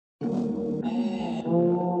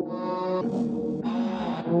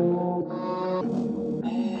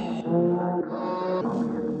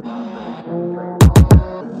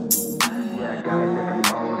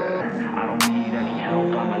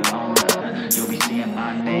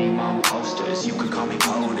POTUS, you could call me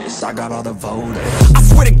POTUS. I got all the voters. I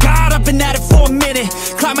swear to God, I've been at it for a minute,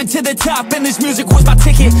 climbing to the top, and this music was my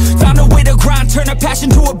ticket. Found a way to grind, turn a passion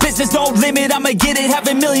to a business. No limit, I'ma get it,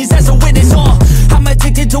 having millions as a witness. I'm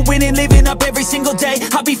addicted to winning, living up every single day.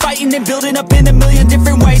 I'll be fighting and building up in a million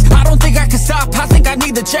different ways. I don't think I can stop, I think I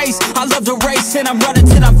need the chase. I love to race, and I'm running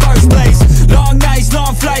till I'm first place. Long nights,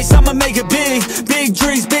 long flights, I'ma make it big. Big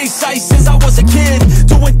dreams, big sights since I was a kid.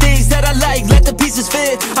 Doing things that I like, let the pieces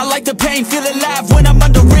fit. I like the pain, feel alive when I'm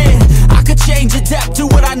under it. I could change, adapt, do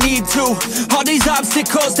what I need to. All these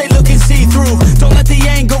obstacles, they looking see-through. Don't let the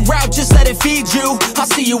anger out, just let it feed you. I'll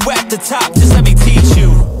see you at the top, just let me teach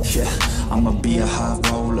you. Yeah, I'ma be a high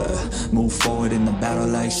roller, move forward in the battle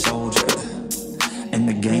like soldier, in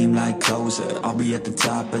the game like closer. I'll be at the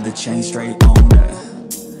top of the chain, straight owner.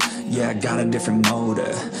 Yeah, I got a different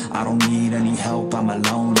motor, I don't need any help, I'm a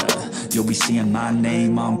loner. You'll be seeing my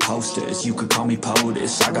name on posters, you could call me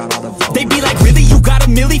POTUS, I got all the voters. They be like, really, you got a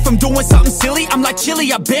milli from doing something silly? I'm like,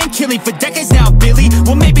 chilly, I've been killing for decades now, Billy.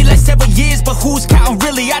 Well, maybe like several years, but who's counting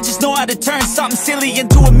really? I just know how to turn something silly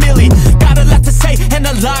into a milli. Got a lot to say, and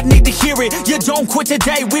a lot need to hear it. You don't quit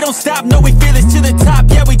today, we don't stop, no, we feel it to the top.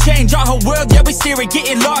 Yeah, we change our whole world, yeah, we steer it.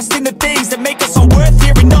 Getting lost in the things that make us all worth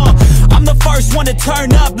hearing on. I'm the first one to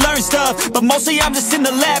turn up, learn stuff, but mostly I'm just in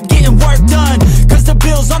the lab getting work done. Cause the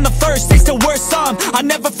bills on the first, they still worth some. I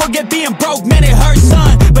never forget being broke, man, it hurts,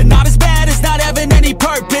 son. But not as bad as not having any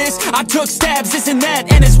purpose. I took stabs, this and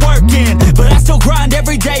that, and it's working. But I still grind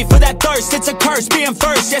every day for that thirst. It's a curse being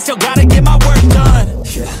first, yeah, still gotta get my work done.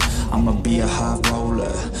 Yeah, I'ma be a high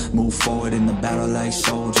roller, move forward in the battle like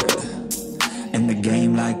soldier, in the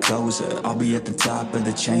game like closer. I'll be at the top of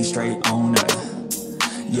the chain, straight owner.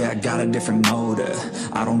 Yeah, I got a different motor,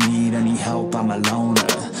 I don't need any help, I'm a loner.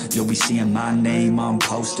 You'll be seeing my name on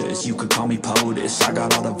posters, you could call me POTUS, I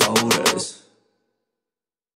got all the voters.